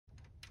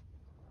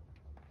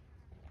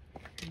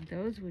And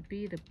those would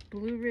be the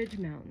Blue Ridge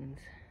Mountains.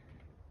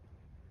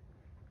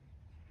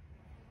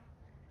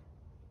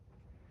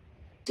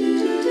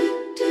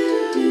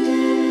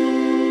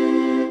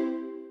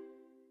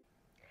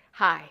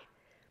 Hi,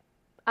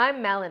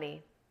 I'm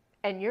Melanie,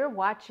 and you're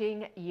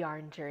watching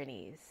Yarn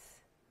Journeys.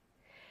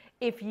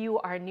 If you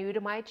are new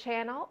to my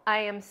channel, I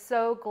am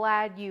so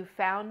glad you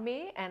found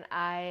me, and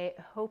I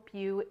hope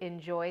you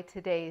enjoy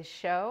today's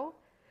show.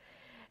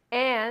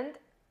 And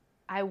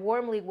I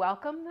warmly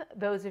welcome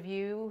those of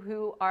you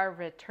who are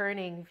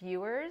returning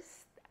viewers.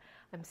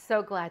 I'm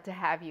so glad to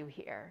have you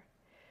here.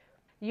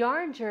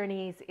 Yarn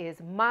Journeys is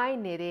my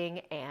knitting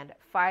and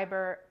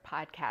fiber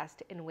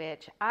podcast in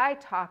which I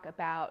talk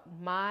about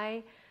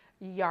my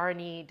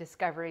yarny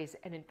discoveries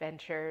and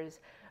adventures,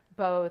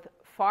 both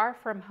far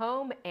from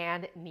home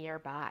and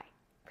nearby.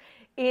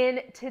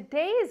 In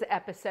today's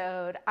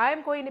episode,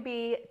 I'm going to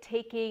be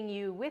taking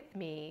you with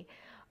me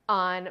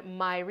on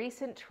my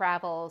recent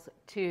travels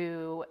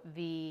to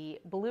the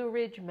Blue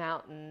Ridge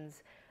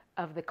Mountains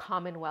of the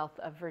Commonwealth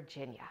of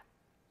Virginia.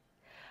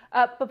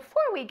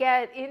 Before we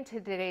get into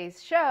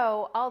today's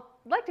show, I'd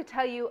like to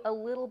tell you a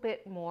little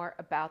bit more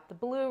about the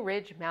Blue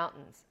Ridge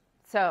Mountains.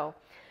 So,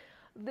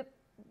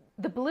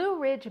 the Blue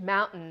Ridge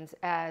Mountains,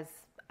 as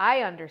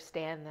I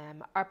understand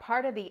them, are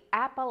part of the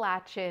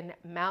Appalachian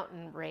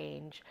Mountain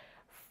Range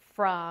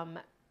from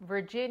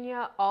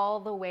Virginia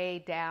all the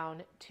way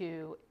down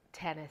to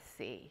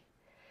Tennessee.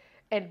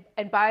 And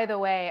by the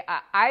way,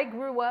 I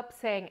grew up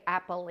saying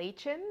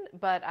Appalachian,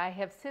 but I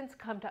have since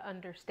come to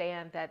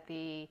understand that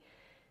the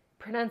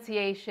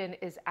pronunciation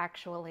is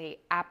actually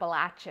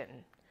Appalachian.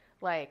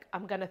 Like,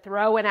 I'm going to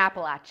throw an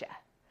Appalachia.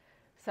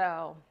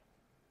 So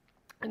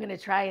I'm going to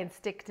try and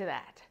stick to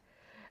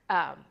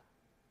that.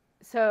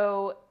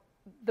 So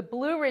the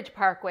Blue Ridge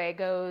Parkway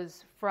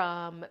goes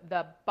from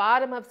the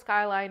bottom of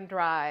Skyline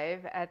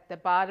Drive at the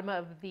bottom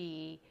of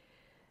the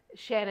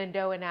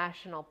Shenandoah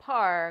National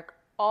Park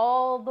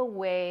all the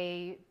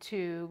way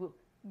to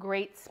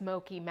Great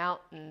Smoky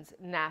Mountains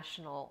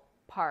National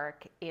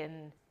Park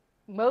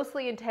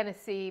mostly in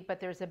Tennessee, but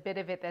there's a bit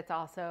of it that's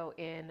also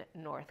in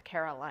North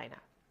Carolina.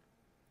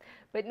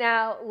 But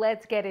now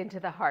let's get into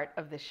the heart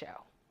of the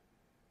show.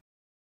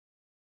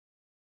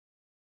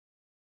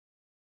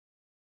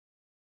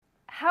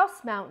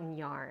 House Mountain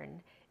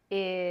Yarn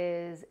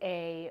is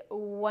a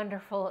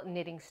wonderful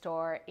knitting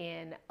store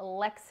in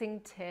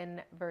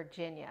Lexington,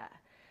 Virginia.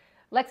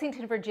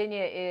 Lexington,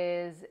 Virginia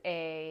is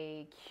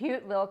a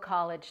cute little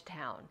college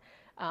town.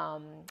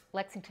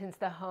 Lexington's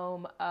the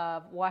home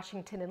of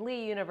Washington and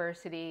Lee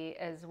University,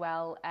 as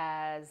well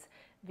as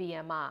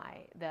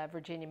VMI, the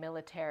Virginia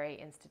Military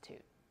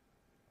Institute.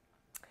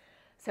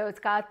 So it's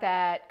got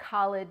that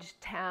college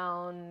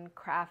town,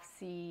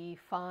 craftsy,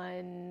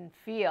 fun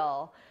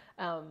feel,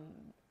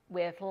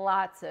 with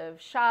lots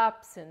of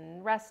shops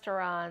and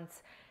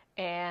restaurants.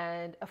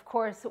 And of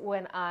course,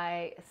 when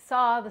I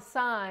saw the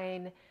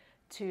sign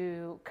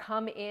to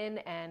come in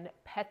and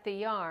pet the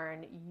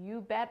yarn,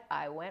 you bet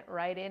I went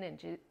right in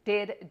and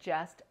did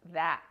just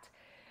that.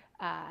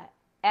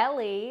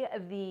 Ellie,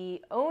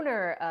 the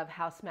owner of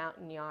House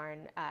Mountain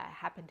Yarn,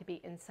 happened to be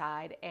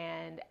inside,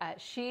 and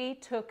she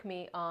took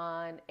me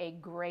on a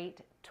great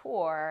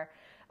tour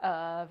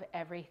of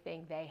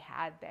everything they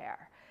had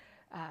there.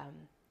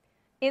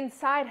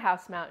 Inside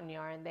House Mountain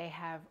Yarn, they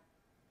have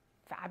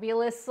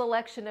fabulous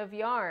selection of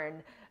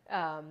yarn,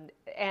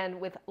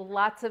 and with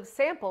lots of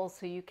samples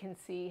so you can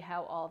see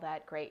how all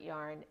that great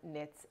yarn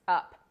knits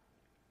up.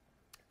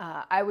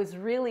 I was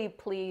really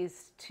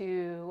pleased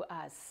to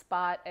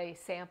spot a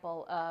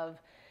sample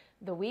of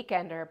The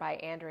Weekender by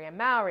Andrea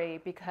Mowry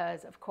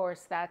because, of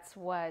course, that's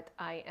what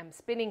I am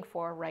spinning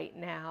for right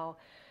now.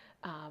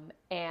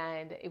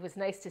 And it was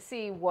nice to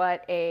see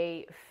what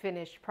a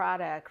finished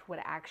product would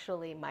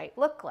actually might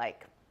look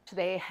like.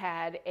 They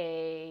had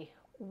a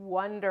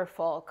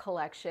wonderful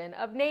collection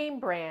of name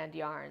brand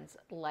yarns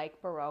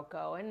like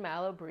Barocco and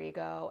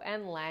Malabrigo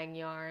and Lang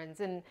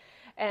yarns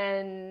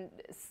and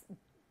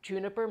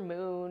Juniper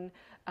Moon.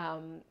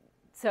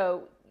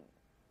 So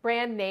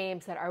brand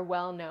names that are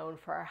well known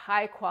for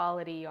high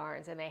quality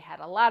yarns, and they had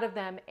a lot of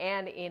them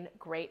and in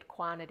great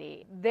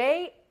quantity.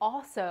 They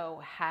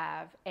also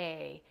have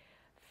a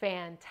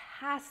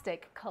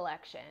fantastic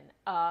collection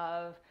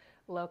of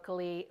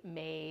locally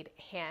made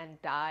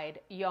hand-dyed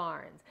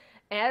yarns,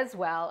 as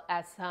well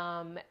as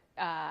some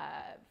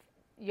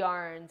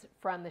yarns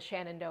from the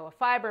Shenandoah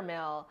Fiber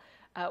Mill,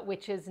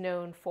 which is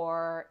known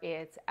for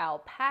its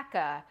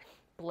alpaca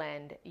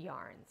blend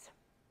yarns.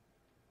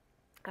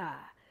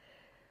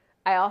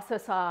 I also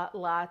saw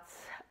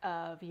lots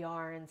of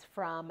yarns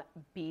from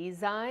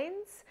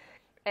Beezines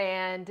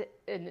and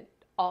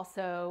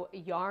also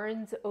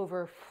Yarns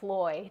Over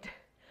Floyd.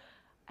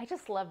 I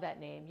just love that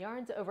name,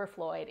 Yarns Over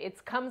Floyd.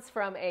 It comes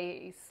from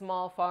a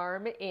small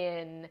farm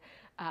in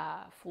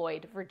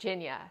Floyd,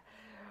 Virginia.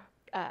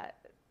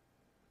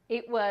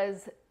 It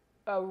was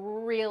a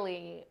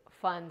really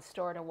fun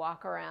store to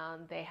walk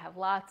around. They have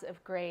lots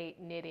of great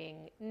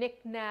knitting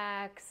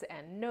knickknacks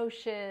and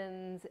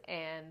notions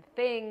and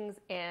things,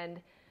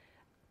 and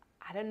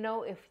I don't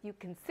know if you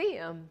can see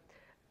them,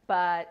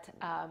 but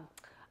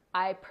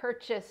I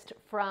purchased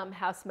from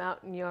House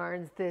Mountain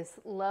Yarns this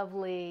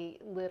lovely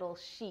little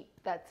sheep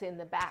that's in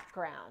the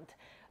background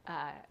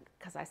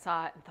because I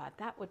saw it and thought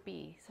that would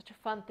be such a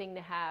fun thing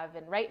to have.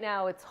 And right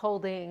now it's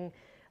holding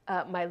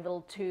my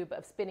little tube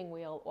of spinning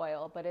wheel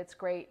oil, but it's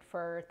great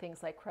for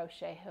things like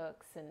crochet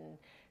hooks and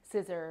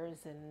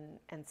scissors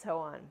and so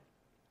on.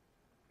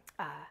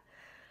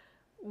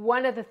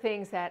 One of the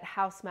things that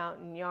House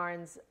Mountain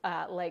Yarns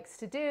likes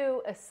to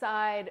do,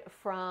 aside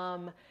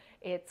from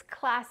its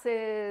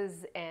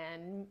classes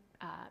and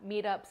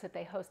meetups that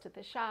they host at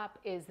the shop,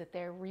 is that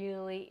they're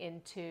really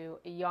into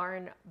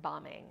yarn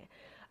bombing.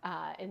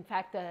 In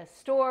fact, the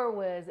store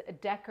was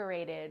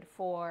decorated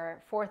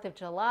for 4th of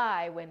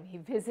July when he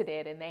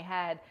visited, and they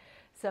had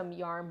some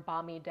yarn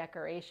bomby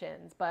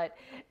decorations. But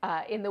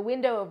in the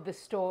window of the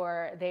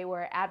store, they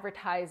were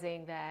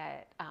advertising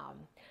that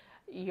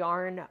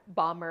yarn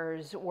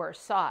bombers were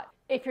sought.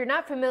 If you're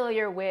not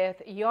familiar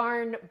with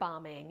yarn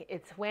bombing,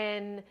 it's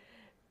when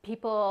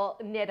people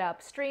knit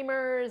up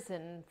streamers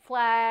and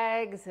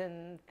flags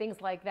and things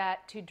like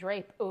that to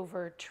drape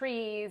over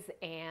trees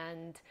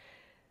and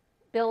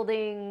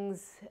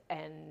buildings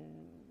and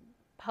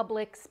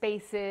public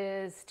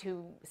spaces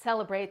to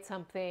celebrate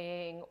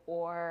something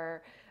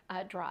or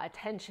draw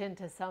attention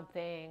to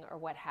something or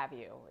what have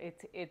you.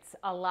 It's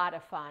a lot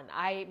of fun.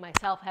 I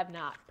myself have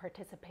not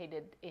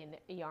participated in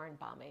yarn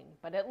bombing,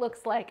 but it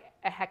looks like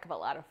a heck of a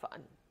lot of fun.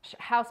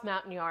 House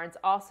Mountain Yarns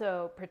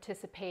also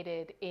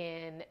participated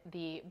in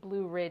the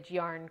Blue Ridge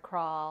Yarn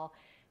Crawl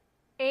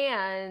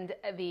and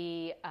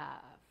the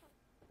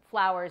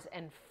Flowers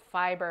and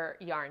Fiber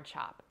Yarn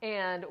Shop.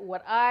 And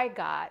what I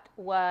got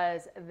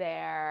was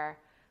their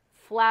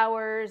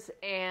Flowers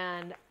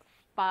and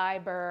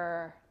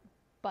Fiber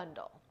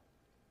bundle.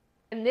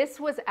 And this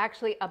was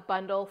actually a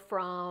bundle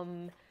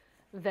from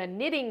the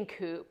Knitting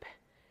Coop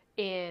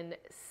in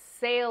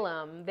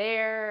Salem,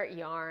 their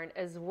yarn,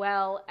 as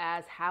well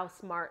as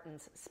House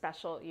Martin's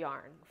special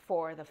yarn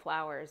for the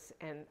Flowers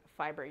and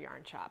Fiber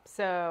Yarn Shop.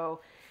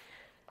 So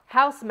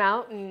House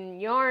Mountain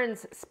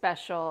Yarn's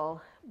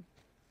special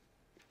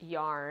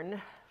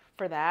yarn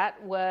for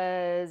that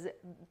was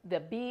the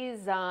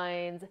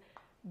B-Zines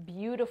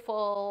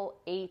Beautiful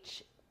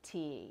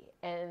HT.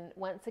 And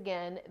once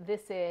again,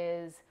 this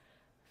is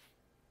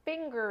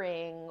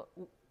fingering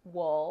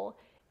wool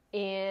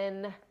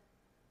in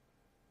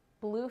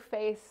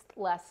blue-faced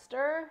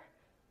Leicester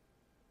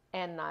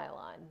and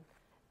nylon.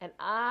 And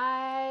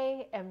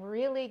I am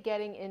really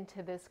getting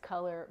into this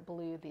color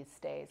blue these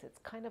days. It's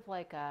kind of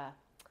like I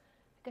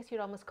guess you'd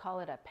almost call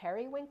it a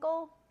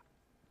periwinkle.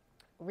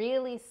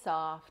 Really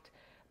soft,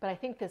 but I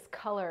think this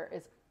color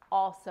is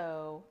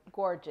also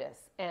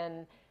gorgeous.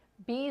 And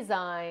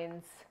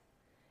B-Zines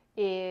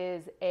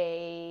is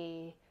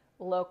a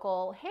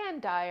local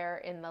hand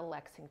dyer in the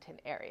Lexington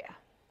area.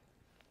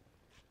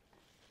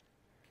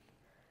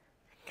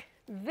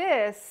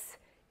 This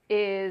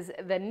is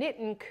the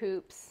Knitting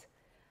Coop's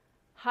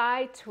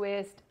High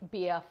Twist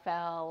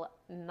BFL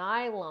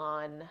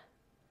nylon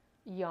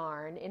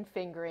yarn in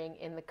fingering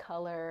in the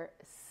color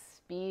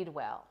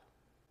Speedwell.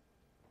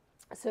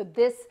 So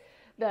this,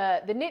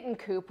 the Knitting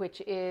Coop,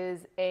 which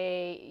is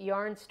a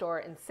yarn store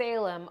in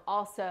Salem,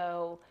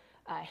 also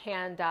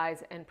hand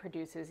dyes and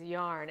produces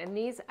yarn. And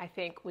these, I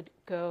think, would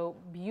go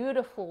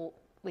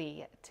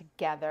beautifully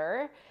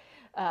together,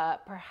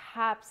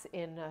 perhaps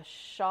in a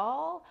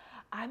shawl.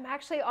 I'm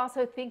actually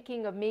also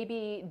thinking of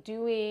maybe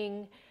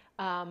doing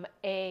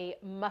a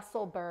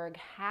Musselburgh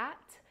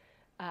hat.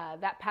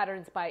 That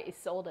pattern's by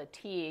Isolde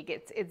Teague.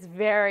 It's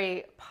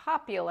very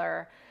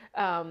popular,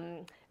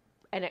 and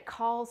it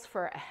calls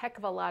for a heck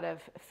of a lot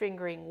of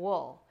fingering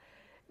wool.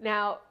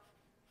 Now,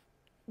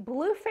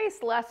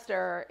 blue-faced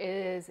Leicester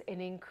is an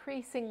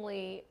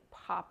increasingly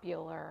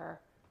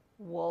popular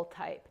wool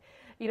type.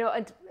 You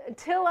know,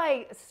 until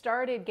I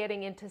started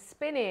getting into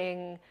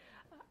spinning,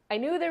 I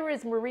knew there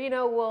was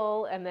merino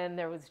wool and then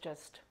there was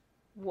just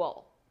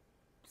wool.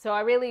 So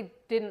I really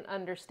didn't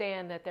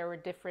understand that there were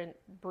different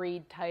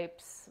breed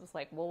types. It was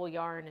like wool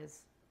yarn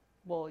is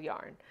wool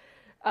yarn.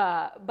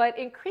 But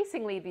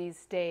increasingly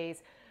these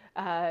days,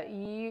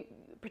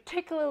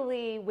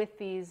 particularly with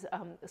these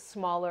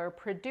smaller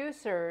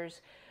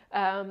producers,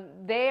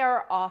 they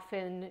are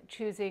often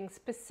choosing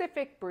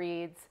specific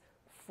breeds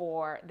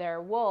for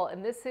their wool.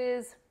 And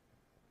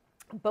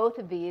both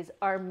of these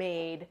are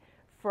made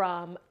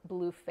from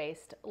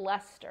blue-faced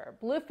Leicester.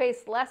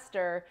 Blue-faced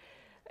Leicester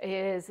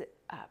is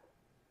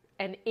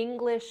an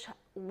English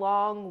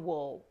long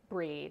wool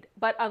breed,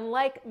 but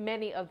unlike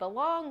many of the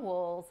long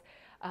wools,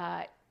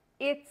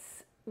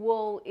 its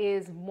wool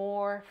is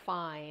more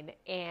fine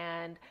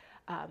and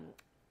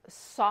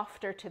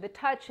softer to the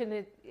touch, and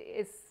it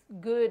is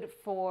good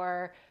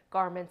for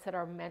garments that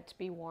are meant to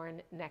be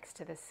worn next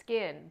to the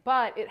skin.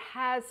 But it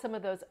has some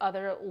of those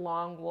other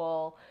long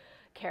wool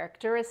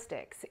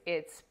characteristics.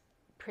 It's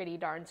pretty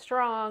darn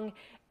strong,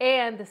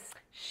 and the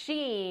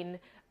sheen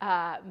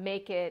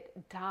make it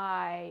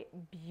dye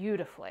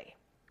beautifully.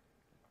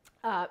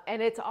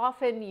 And it's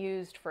often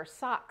used for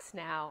socks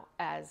now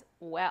as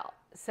well.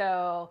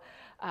 So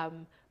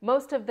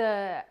most of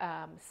the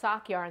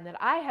sock yarn that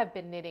I have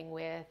been knitting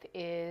with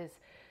is,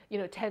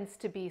 tends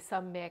to be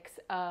some mix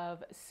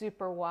of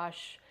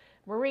superwash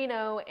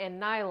merino and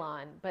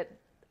nylon. But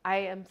I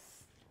am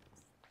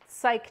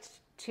psyched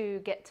to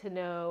get to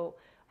know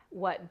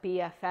what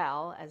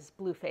BFL, as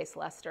Blueface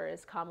Leicester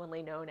is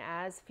commonly known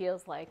as,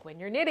 feels like when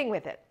you're knitting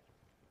with it.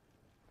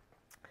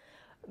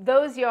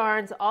 Those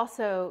yarns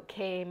also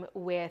came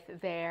with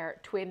their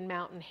Twin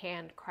Mountain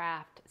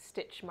Handcraft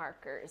stitch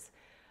markers,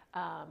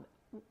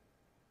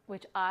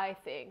 which I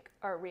think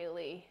are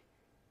really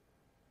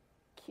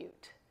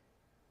cute.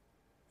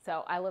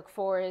 So I look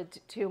forward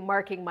to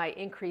marking my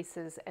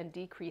increases and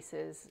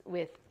decreases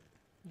with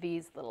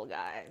these little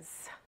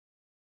guys.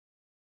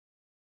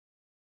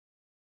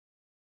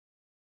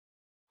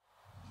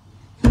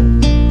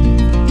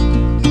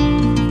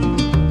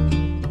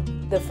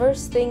 The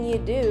first thing you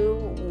do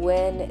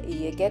when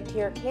you get to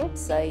your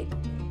campsite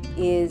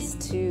is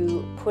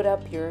to put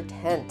up your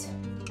tent.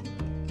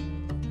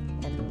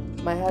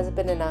 And my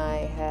husband and I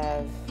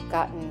have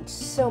gotten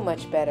so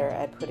much better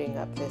at putting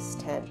up this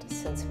tent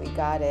since we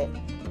got it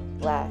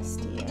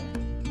last year.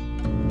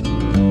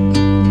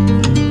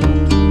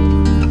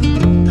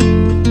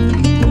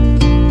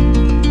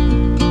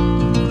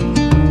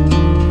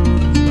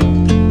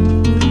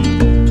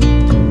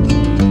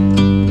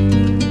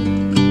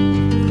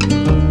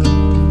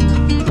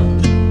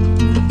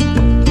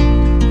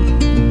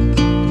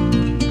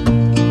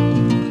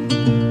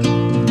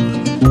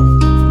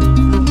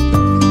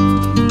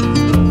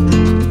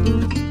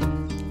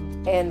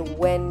 And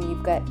when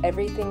you've got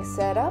everything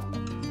set up,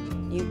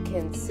 you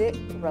can sit,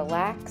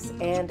 relax,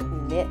 and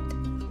knit.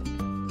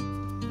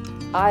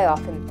 I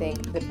often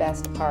think the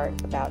best part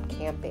about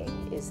camping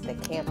is the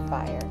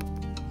campfire.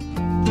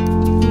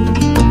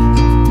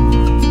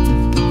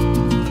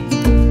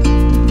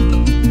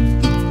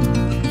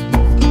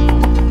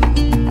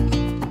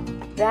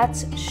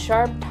 That's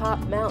Sharp Top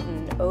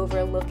Mountain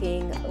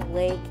overlooking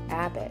Lake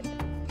Abbott,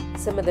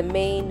 some of the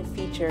main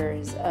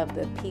features of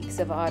the Peaks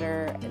of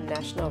Otter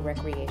National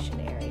Recreation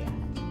Area.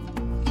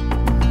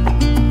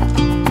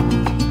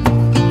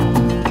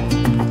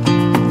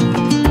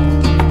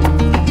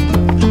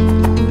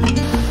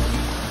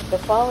 The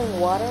Falling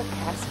Water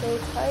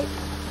Cascades hike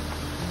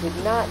did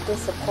not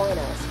disappoint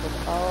us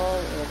with all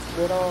its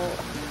little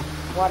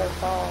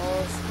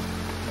waterfalls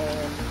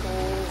and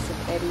pools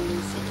and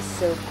eddies. It was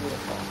so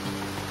beautiful.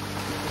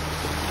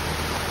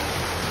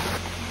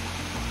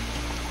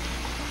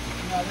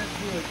 No, that's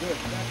really good.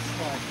 That's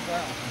like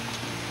wow.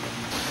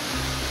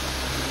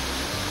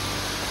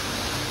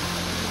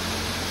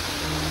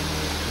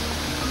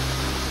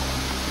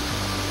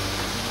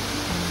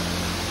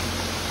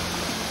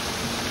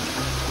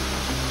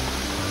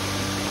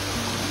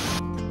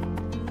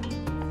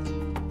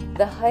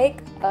 The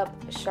hike up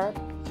Sharp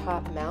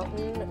Top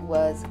Mountain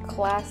was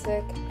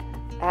classic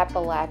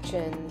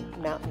Appalachian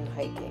mountain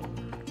hiking.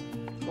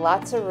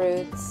 Lots of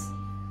roots,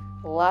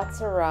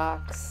 lots of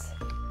rocks,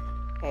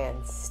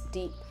 and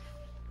steep.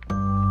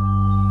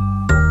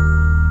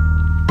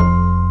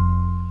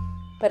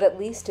 But at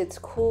least it's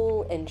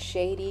cool and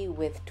shady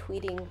with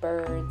tweeting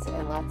birds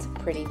and lots of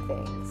pretty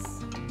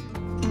things.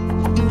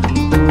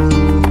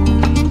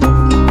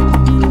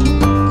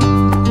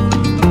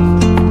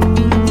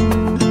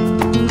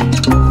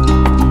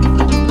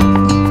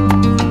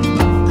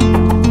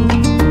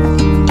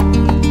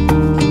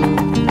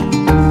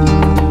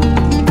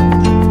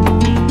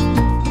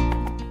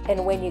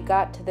 And when you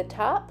got to the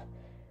top,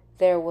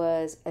 there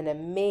was an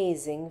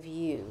amazing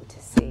view to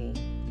see,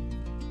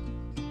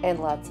 and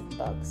lots of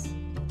bugs.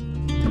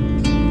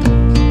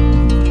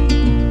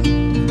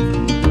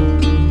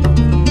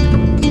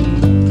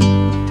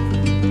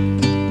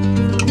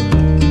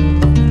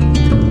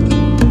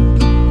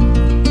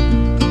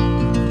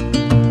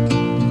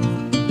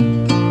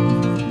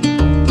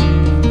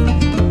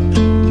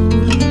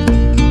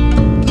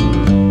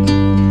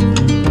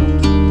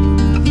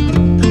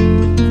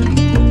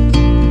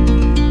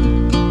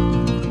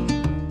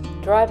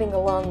 Driving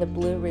along the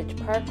Blue Ridge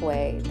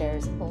Parkway,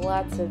 there's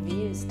lots of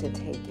views to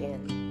take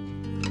in.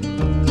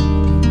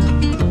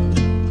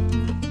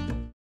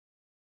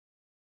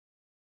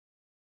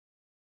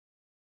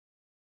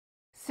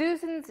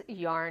 Susan's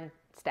Yarn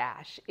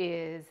Stash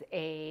is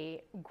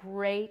a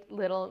great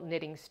little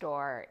knitting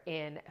store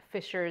in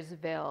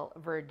Fishersville,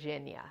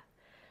 Virginia.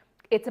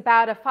 It's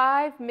about a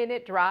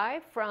 5-minute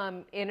drive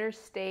from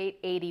Interstate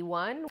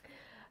 81.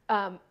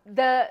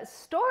 The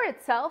store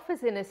itself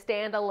is in a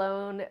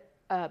standalone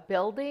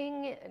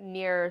building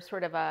near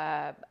sort of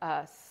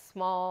a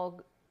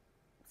small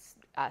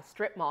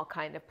strip mall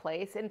kind of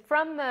place, and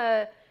from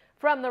the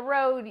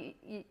road,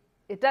 you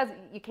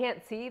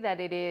can't see that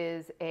it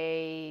is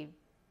a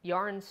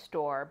yarn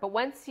store. But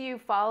once you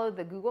follow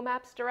the Google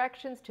Maps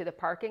directions to the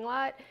parking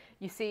lot,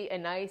 you see a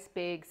nice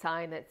big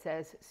sign that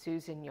says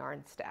Susan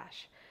Yarn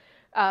Stash.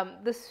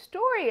 The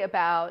story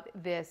about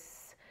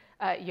this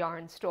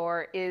yarn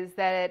store is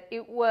that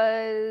it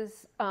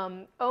was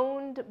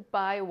owned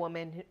by a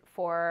woman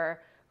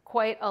for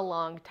quite a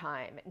long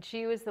time. And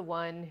she was the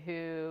one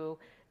who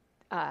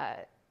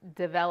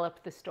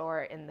developed the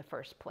store in the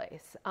first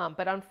place.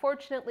 But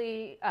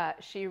unfortunately,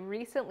 she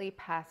recently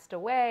passed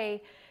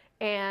away,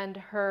 and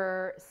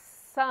her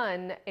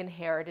son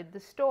inherited the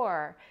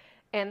store.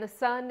 And the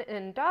son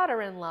and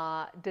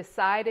daughter-in-law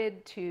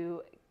decided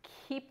to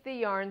keep the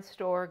yarn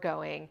store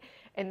going,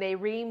 and they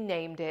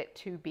renamed it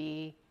to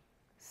be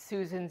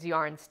Susan's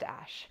Yarn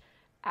Stash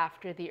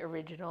after the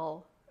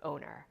original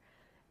owner.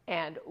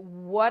 And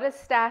what a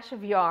stash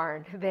of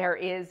yarn there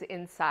is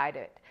inside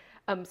it.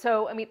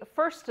 So, I mean,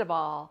 first of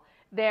all,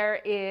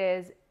 there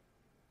is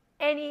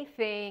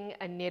anything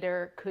a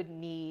knitter could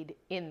need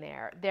in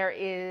there. There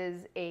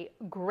is a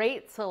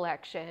great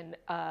selection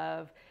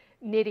of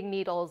knitting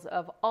needles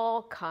of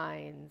all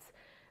kinds.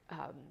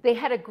 They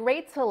had a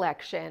great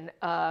selection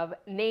of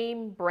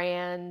name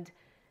brand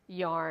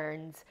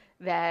yarns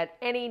that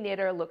any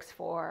knitter looks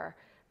for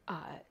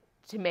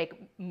to make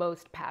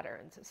most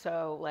patterns.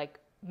 So like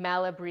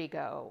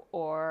Malabrigo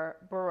or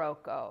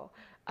Barocco.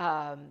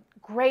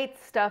 Great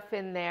stuff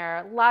in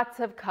there, lots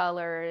of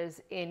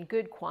colors in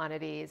good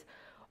quantities.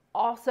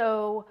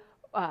 Also,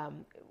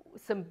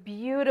 some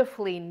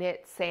beautifully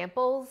knit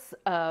samples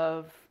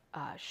of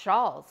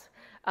shawls.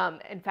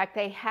 In fact,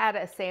 they had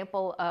a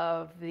sample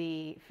of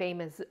the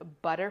famous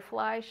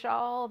butterfly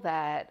shawl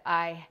that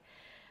I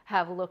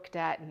have looked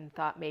at and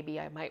thought maybe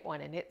I might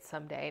want to knit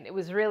someday. And it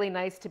was really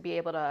nice to be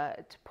able to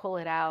pull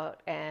it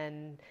out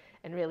and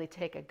really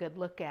take a good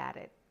look at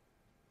it.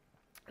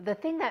 The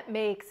thing that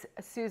makes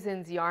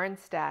Susan's Yarn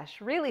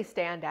Stash really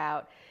stand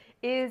out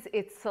is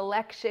its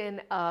selection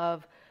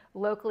of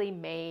locally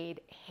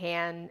made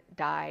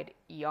hand-dyed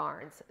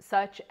yarns,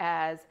 such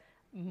as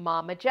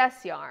Mama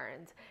Jess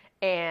Yarns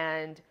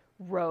and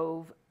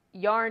Rove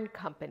Yarn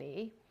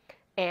Company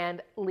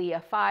and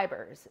Leah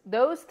Fibers.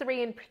 Those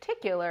three in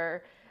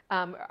particular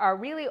are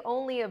really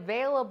only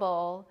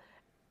available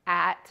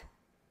at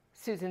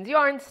Susan's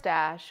Yarn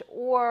Stash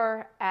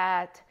or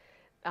at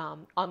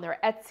on their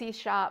Etsy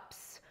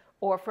shops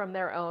or from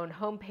their own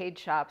homepage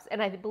shops.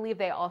 And I believe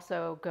they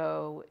also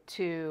go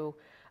to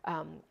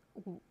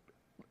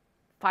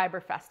fiber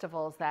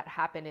festivals that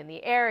happen in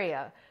the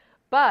area.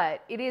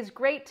 But it is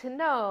great to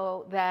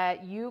know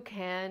that you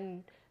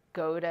can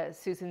go to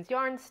Susan's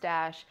Yarn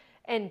Stash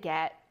and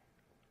get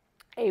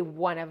a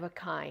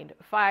one-of-a-kind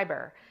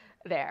fiber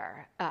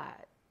there.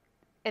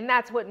 And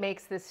that's what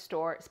makes this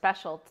store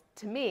special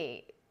to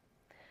me.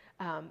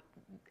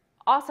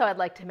 Also, I'd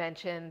like to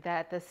mention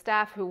that the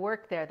staff who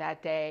worked there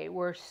that day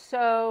were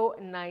so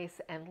nice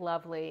and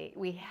lovely.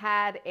 We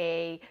had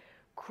a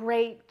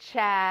great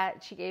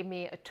chat. She gave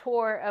me a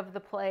tour of the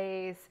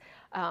place,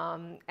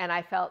 and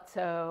I felt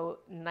so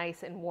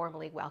nice and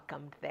warmly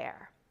welcomed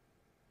there.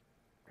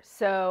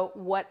 So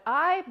what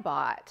I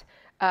bought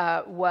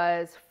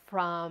was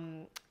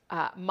from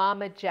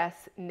Mama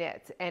Jess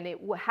Knits, and it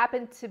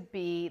happened to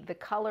be the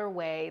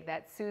colorway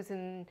that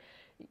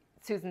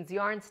Susan's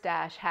Yarn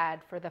Stash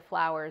had for the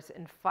Flowers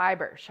and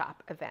Fiber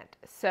Shop event.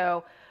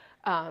 So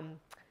I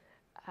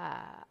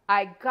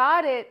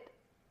got it.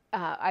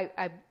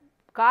 I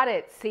got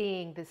it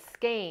seeing the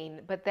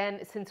skein, but then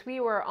since we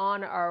were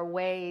on our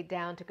way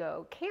down to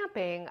go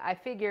camping, I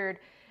figured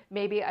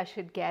maybe I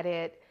should get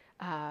it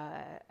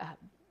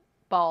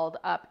balled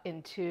up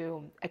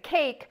into a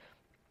cake,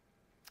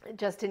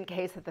 just in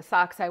case that the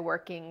socks I'm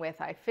working with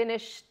I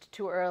finished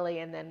too early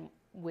and then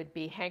would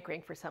be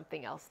hankering for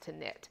something else to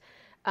knit.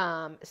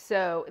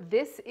 So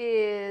this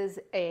is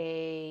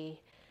a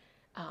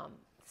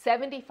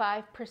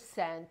 75%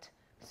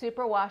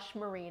 superwash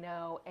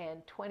merino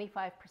and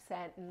 25%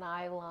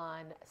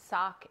 nylon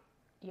sock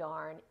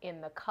yarn in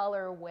the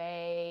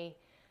colorway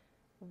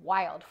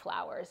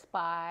Wildflowers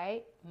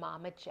by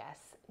Mama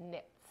Jess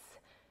Knits.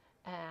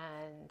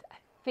 And I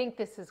think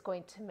this is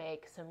going to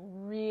make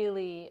some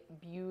really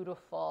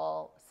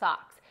beautiful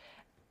socks.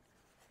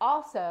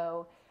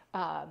 Also,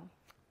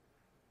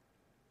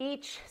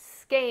 each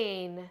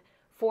skein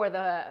for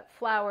the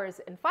Flowers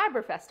and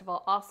Fiber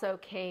Festival also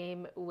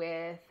came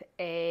with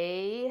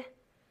a, I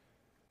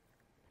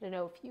don't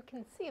know if you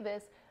can see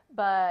this,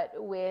 but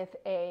with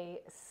a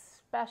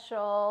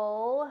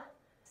special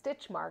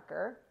stitch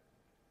marker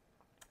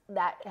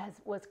that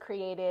was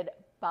created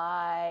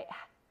by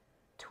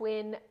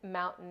Twin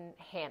Mountain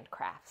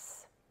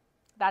Handcrafts.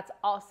 That's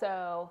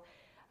also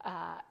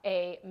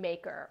a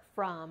maker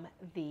from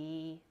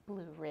the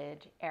Blue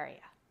Ridge area.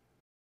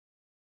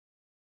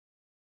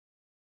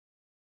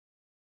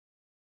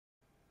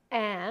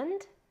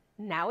 And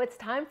now it's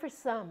time for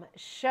some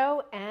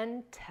show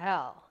and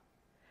tell.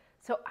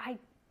 So I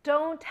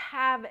don't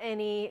have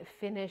any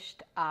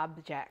finished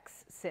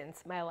objects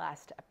since my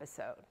last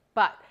episode,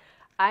 but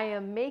I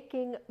am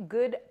making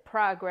good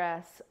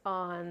progress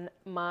on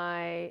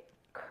my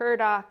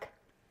Curdock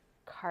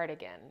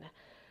cardigan.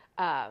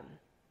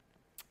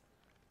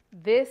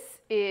 This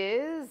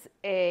is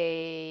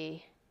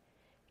a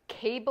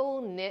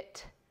cable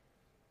knit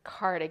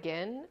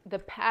cardigan. The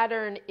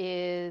pattern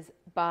is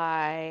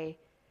by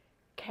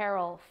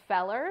Carol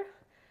Feller.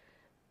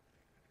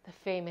 the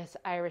famous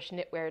Irish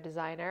knitwear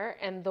designer.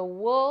 And the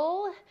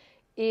wool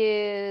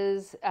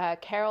is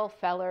Carol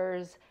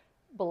Feller's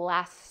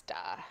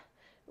Blasta,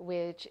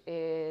 which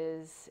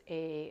is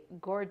a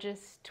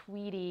gorgeous,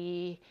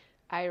 tweedy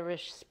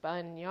Irish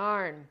spun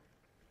yarn.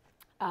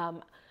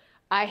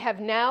 I have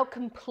now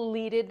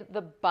completed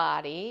the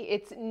body.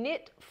 It's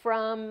knit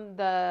from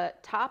the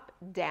top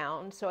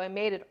down, so I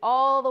made it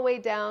all the way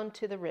down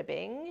to the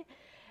ribbing.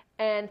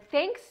 And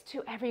thanks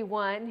to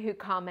everyone who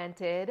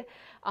commented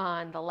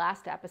on the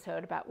last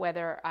episode about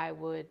whether I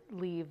would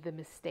leave the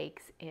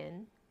mistakes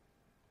in.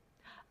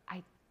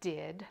 I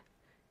did.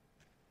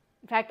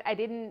 In fact, I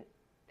didn't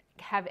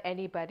have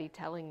anybody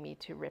telling me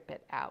to rip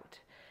it out.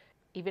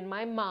 Even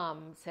my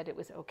mom said it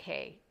was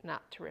okay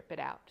not to rip it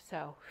out.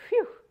 So,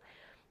 phew.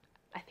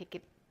 I think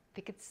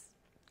it's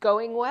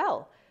going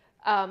well.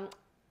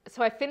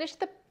 So I finished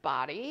the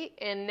body,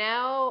 and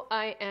now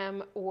I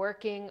am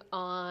working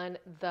on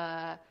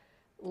the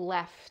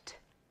left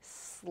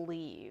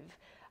sleeve.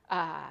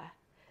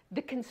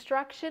 The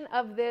construction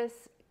of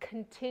this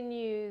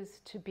continues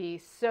to be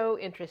so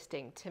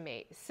interesting to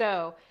me.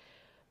 So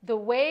the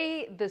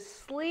way the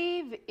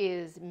sleeve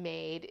is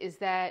made is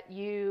that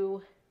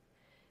you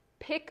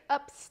pick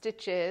up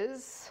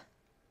stitches.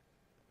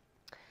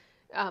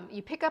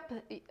 You pick up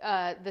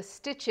the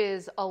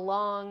stitches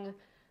along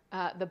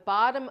the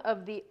bottom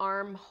of the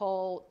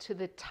armhole to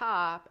the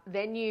top,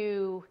 then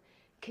you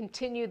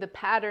continue the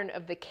pattern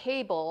of the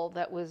cable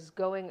that was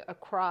going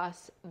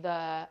across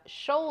the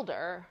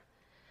shoulder,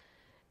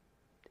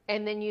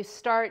 and then you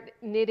start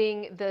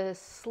knitting the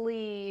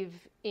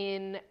sleeve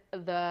in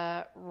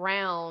the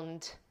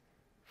round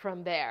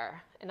from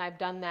there. And I've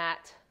done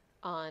that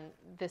on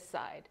this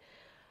side.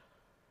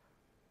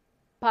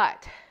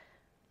 But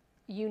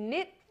you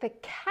knit the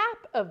cap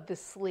of the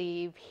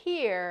sleeve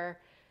here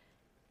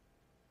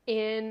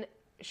in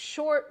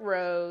short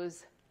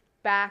rows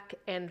back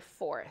and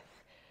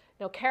forth.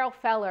 Now, Carol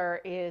Feller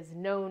is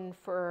known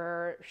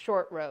for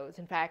short rows.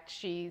 In fact,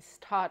 she's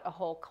taught a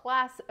whole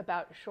class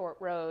about short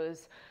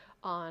rows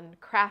on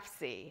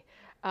Craftsy.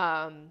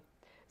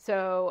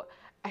 So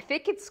I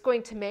think it's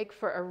going to make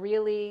for a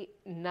really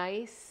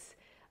nice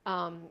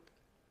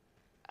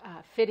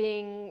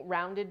fitting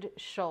rounded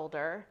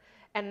shoulder.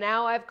 And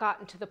now I've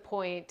gotten to the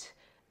point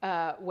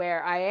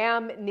where I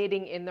am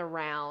knitting in the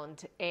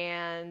round,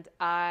 and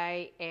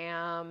I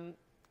am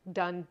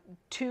done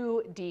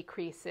 2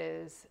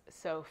 decreases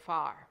so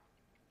far.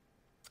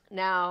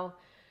 Now,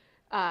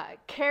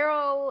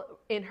 Carol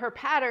in her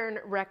pattern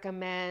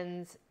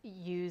recommends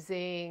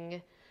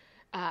using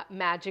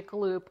magic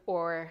loop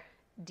or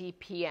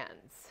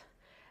DPNs.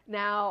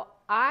 Now,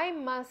 I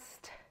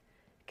must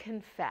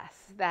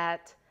confess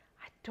that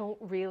I don't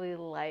really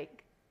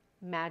like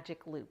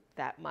magic loop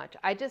that much.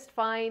 I just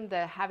find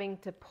that having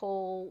to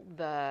pull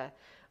the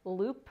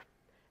loop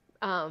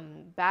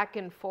back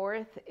and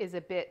forth is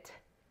a bit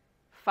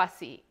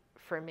fussy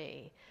for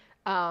me.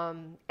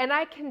 And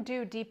I can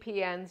do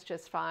DPNs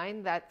just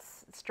fine.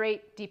 That's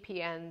straight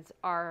DPNs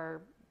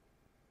are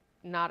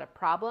not a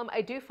problem. I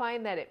do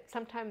find that it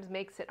sometimes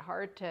makes it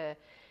hard to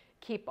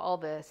keep all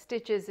the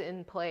stitches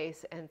in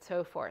place and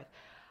so forth.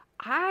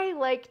 I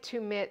like to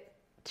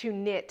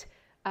knit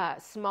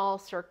small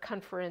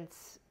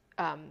circumference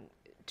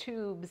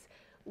tubes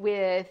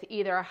with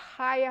either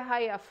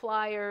Hiya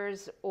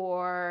Flyers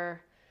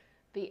or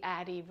the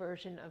Addi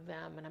version of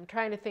them, and I'm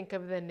trying to think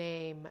of the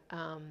name.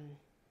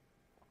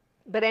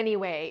 But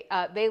anyway,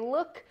 they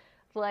look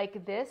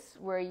like this,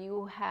 where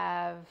you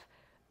have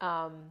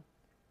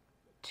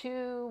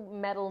 2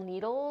 metal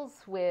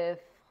needles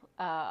with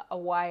a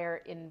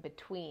wire in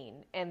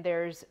between, and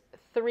there's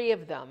 3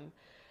 of them.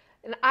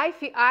 And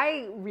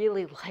I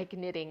really like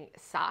knitting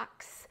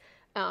socks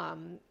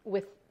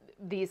with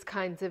these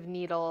kinds of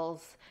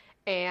needles,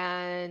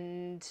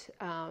 and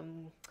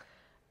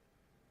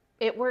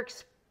it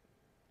works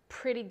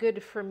pretty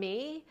good for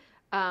me.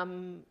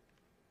 I'm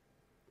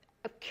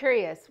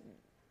curious,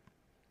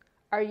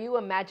 are you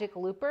a magic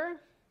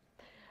looper?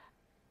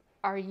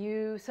 Are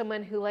you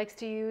someone who likes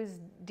to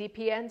use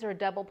DPNs or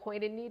double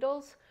pointed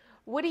needles?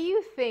 What do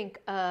you think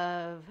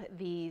of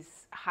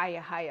these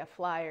Hiya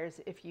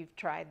Flyers if you've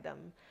tried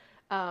them?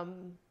 How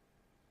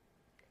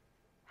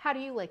do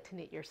you like to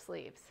knit your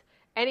sleeves?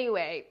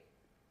 Anyway,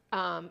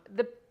 one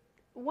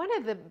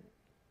of the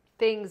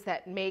things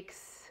that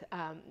makes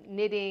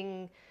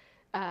knitting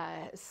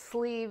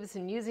sleeves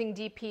and using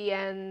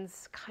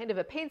DPNs kind of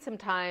a pain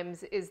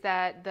sometimes is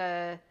that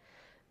the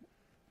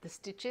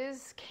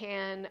stitches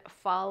can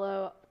fall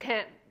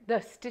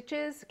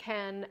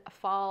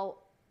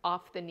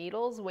off the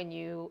needles when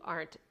you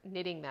aren't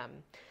knitting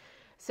them.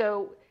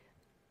 So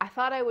I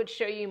thought I would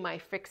show you my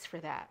fix for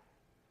that.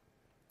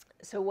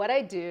 So what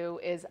I do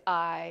is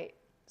I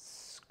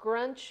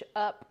scrunch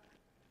up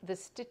the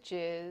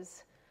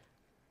stitches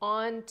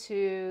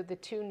onto the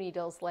 2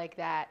 needles like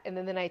that, and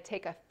then I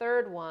take a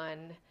third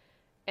one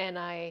and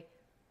I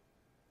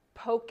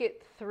poke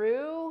it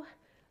through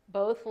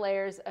both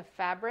layers of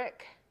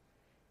fabric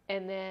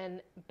and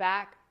then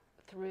back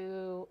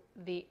through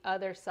the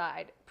other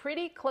side,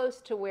 pretty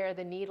close to where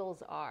the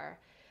needles are.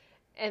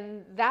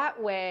 And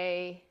that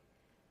way,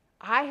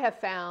 I have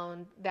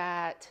found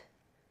that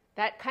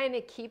that kind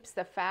of keeps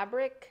the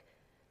fabric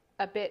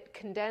a bit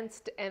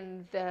condensed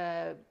and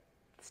the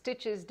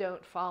stitches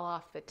don't fall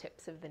off the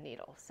tips of the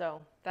needle.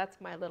 So that's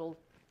my little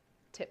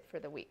tip for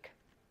the week.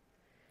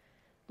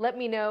 Let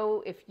me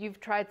know if you've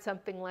tried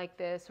something like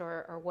this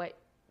or what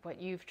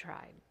you've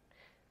tried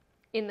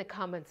in the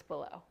comments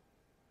below.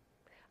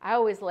 I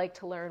always like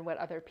to learn what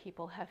other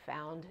people have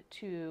found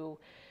to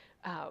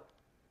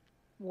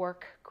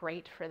work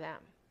great for them.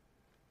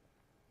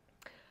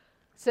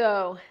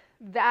 So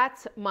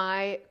that's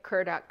my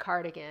Curdock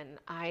cardigan.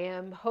 I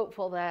am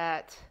hopeful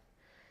that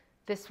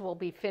this will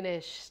be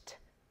finished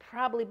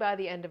probably by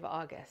the end of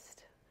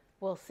August.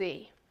 We'll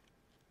see.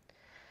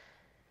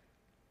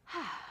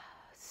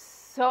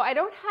 So I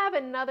don't have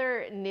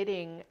another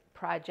knitting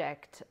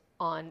project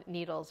on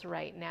needles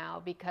right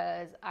now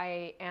because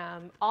I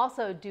am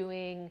also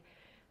doing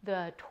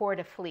the Tour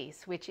de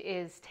Fleece, which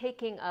is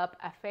taking up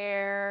a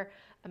fair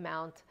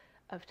amount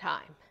of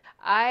time.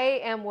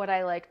 I am what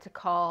I like to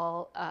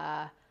call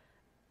a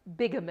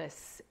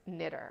bigamous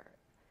knitter.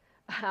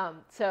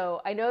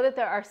 So I know that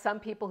there are some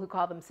people who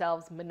call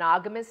themselves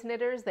monogamous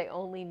knitters. They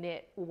only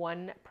knit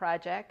one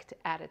project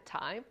at a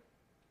time.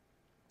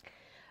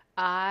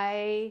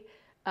 I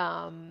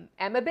am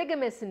a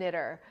bigamous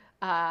knitter.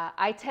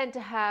 I tend to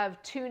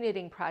have 2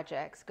 knitting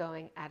projects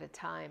going at a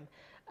time.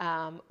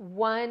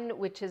 One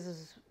which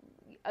is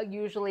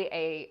usually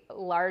a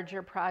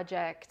larger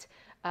project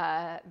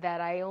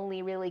that I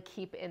only really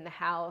keep in the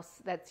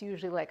house. That's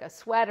usually like a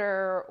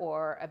sweater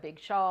or a big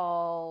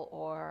shawl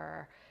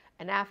or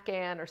an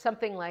Afghan or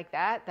something like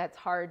that. That's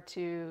hard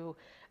to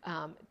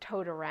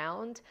tote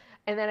around.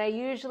 And then I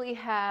usually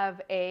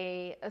have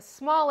a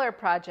smaller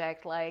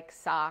project like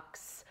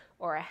socks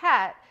or a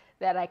hat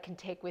that I can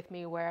take with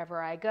me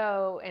wherever I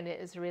go, and it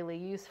is really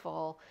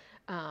useful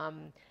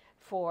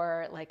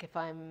for like if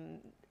I'm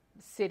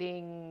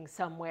sitting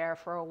somewhere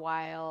for a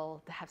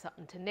while to have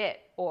something to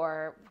knit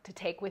or to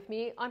take with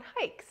me on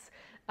hikes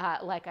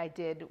like I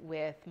did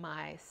with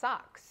my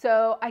socks.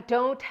 So I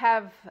don't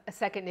have a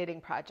second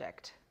knitting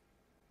project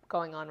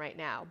going on right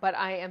now, but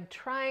I am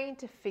trying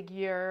to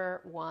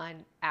figure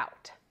one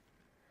out.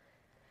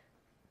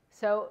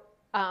 So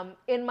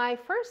in my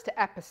first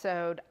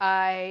episode,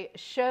 I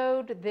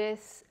showed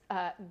this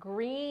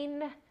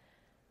green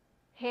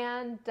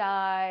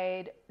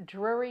hand-dyed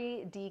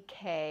Drury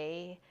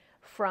DK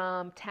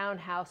from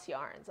Townhouse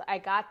Yarns. I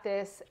got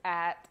this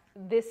at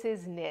This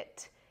Is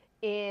Knit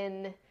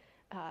in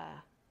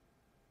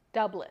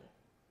Dublin.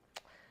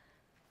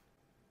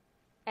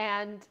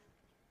 And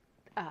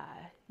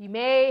you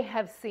may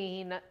have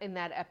seen in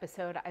that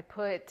episode, I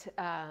put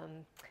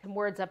some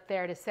words up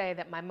there to say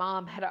that my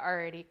mom had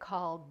already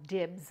called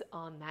dibs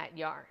on that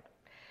yarn.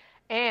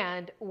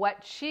 And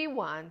what she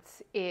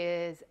wants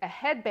is a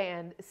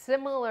headband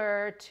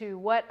similar to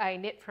what I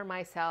knit for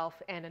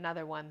myself and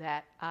another one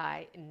that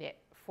I knit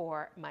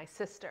for my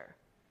sister.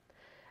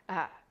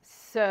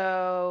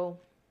 So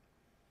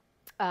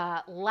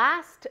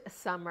last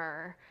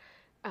summer,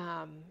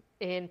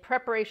 in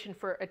preparation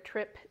for a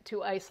trip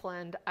to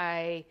Iceland,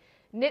 I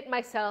knit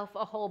myself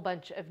a whole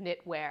bunch of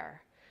knitwear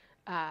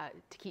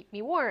to keep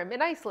me warm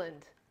in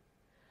Iceland,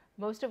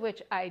 most of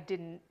which I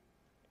didn't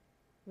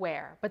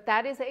wear. But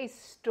that is a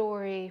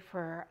story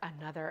for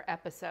another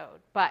episode.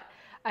 But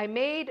I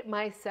made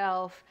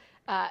myself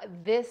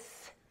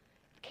this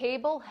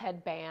cable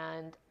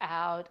headband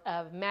out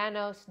of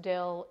Manos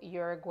del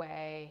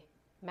Uruguay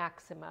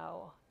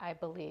Maximo, I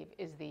believe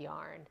is the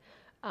yarn.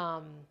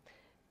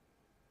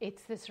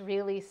 It's this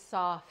really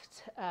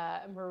soft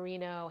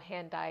merino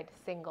hand-dyed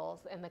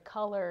singles, and the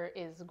color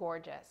is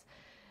gorgeous.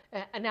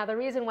 Now, the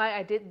reason why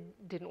I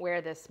didn't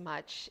wear this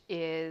much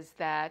is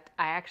that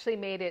I actually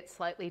made it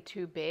slightly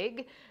too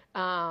big.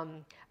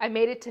 I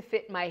made it to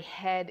fit my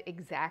head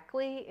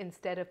exactly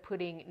instead of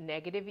putting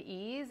negative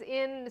ease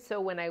in, so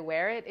when I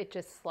wear it, it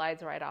just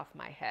slides right off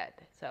my head.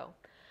 So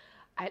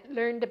I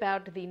learned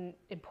about the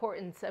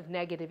importance of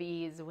negative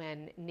ease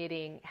when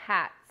knitting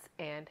hats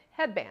and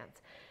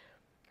headbands.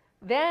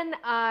 Then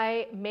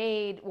I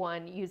made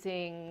one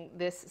using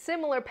this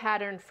similar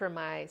pattern for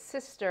my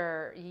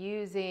sister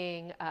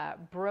using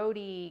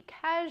Brody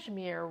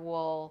cashmere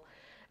wool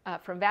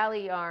from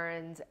Valley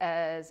Yarns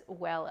as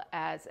well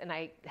as, and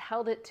I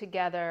held it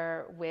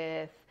together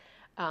with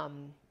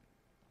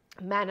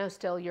Manos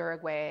del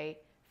Uruguay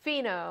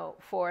Fino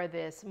for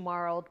this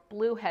marled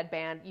blue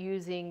headband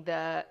using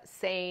the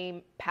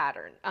same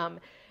pattern.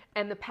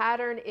 And the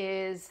pattern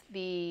is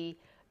the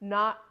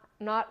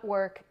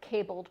Knotwork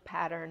cabled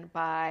pattern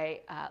by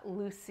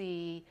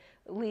Lucy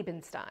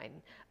Liebenstein.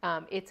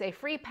 It's a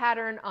free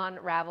pattern on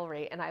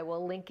Ravelry, and I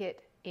will link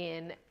it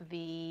in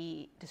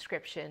the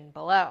description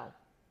below.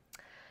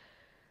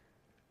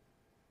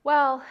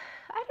 Well,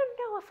 I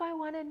don't know if I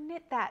want to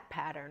knit that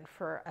pattern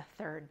for a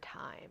third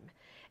time.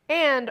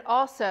 And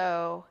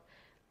also,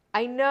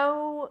 I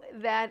know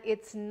that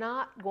it's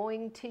not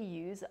going to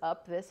use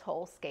up this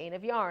whole skein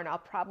of yarn. I'll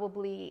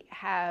probably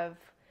have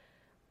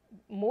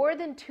more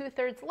than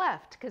 2/3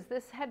 left because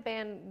this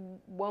headband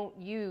won't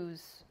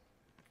use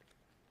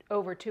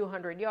over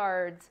 200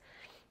 yards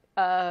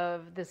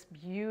of this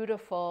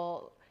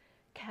beautiful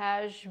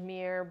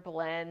cashmere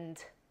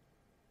blend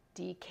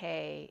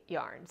DK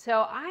yarn.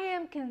 So I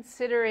am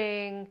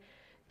considering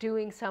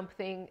doing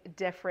something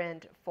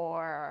different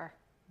for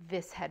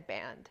this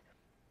headband.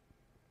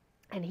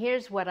 And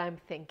here's what I'm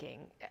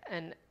thinking,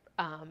 and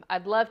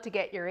I'd love to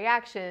get your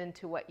reaction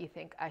to what you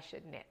think I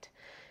should knit.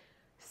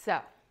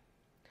 So,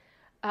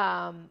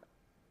 I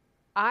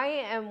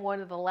am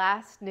one of the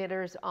last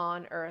knitters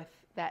on earth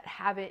that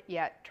haven't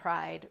yet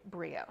tried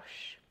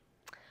brioche.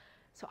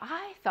 So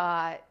I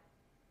thought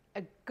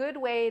a good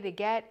way to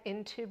get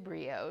into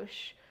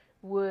brioche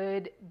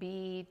would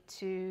be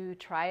to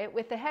try it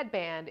with a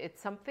headband.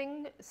 It's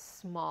something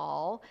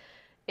small-ish,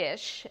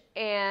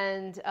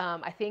 and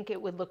I think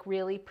it would look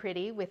really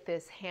pretty with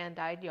this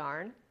hand-dyed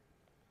yarn.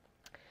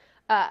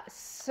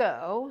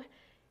 So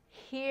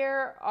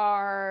here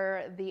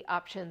are the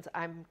options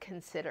I'm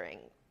considering.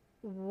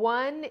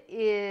 One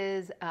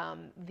is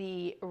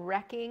the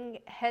Wrecking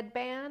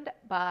Headband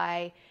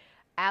by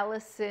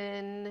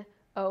Allison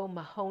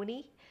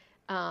O'Mahony.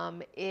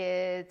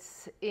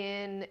 It's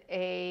in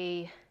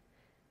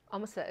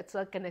it's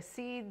like an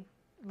seed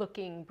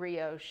looking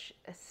brioche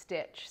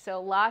stitch.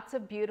 So lots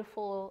of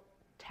beautiful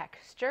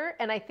texture,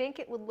 and I think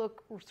it would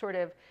look sort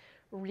of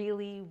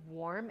really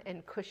warm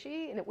and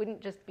cushy, and it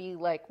wouldn't just be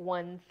like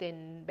one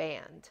thin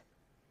band.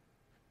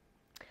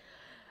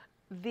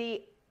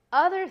 The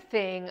other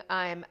thing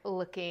I'm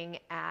looking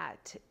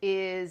at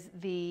is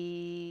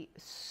the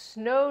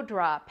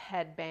Snowdrop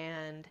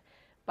Headband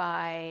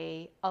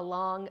by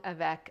Along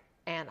Avec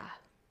Anna.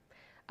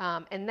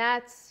 And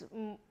that's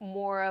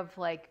more of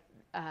like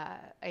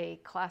a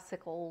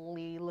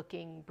classically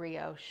looking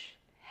brioche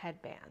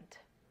headband.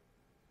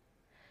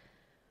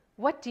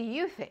 What do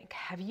you think?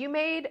 Have you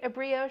made a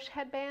brioche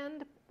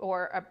headband?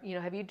 Or,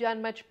 have you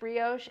done much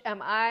brioche?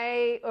 Am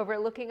I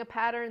overlooking a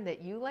pattern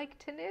that you like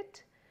to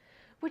knit?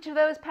 Which of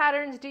those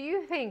patterns do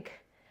you think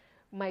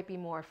might be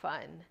more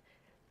fun?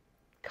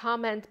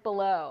 Comment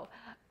below.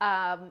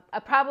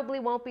 I probably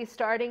won't be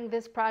starting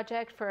this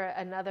project for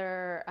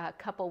another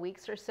couple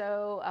weeks or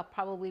so.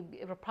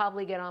 It'll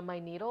probably get on my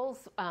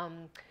needles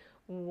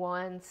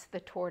once the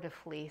Tour de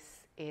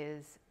Fleece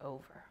is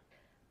over.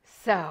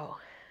 So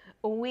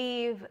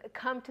we've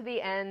come to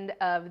the end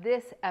of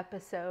this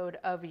episode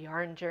of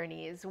Yarn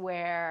Journeys,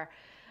 where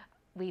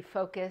we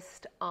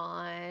focused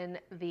on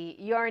the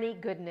yarny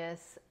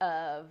goodness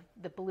of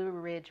the Blue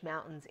Ridge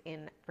Mountains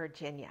in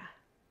Virginia.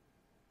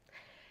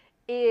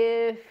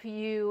 If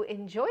you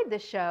enjoyed the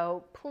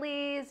show,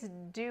 please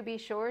do be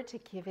sure to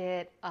give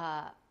it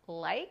a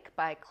like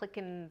by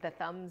clicking the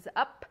thumbs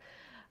up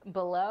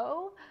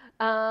below.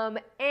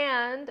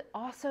 And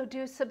also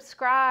do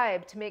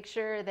subscribe to make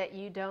sure that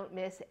you don't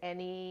miss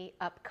any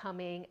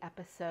upcoming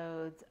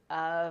episodes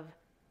of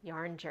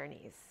Yarn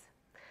Journeys.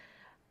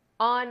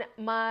 On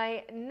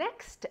my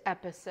next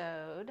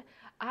episode,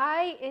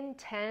 I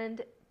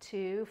intend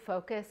to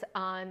focus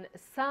on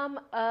some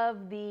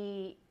of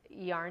the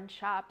yarn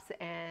shops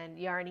and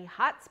yarny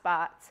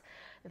hotspots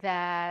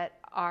that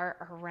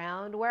are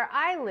around where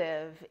I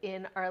live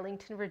in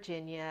Arlington,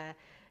 Virginia,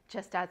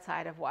 just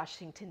outside of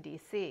Washington,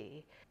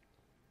 D.C.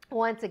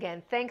 Once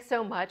again, thanks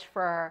so much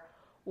for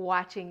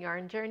watching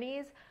Yarn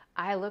Journeys.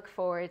 I look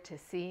forward to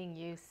seeing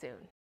you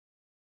soon.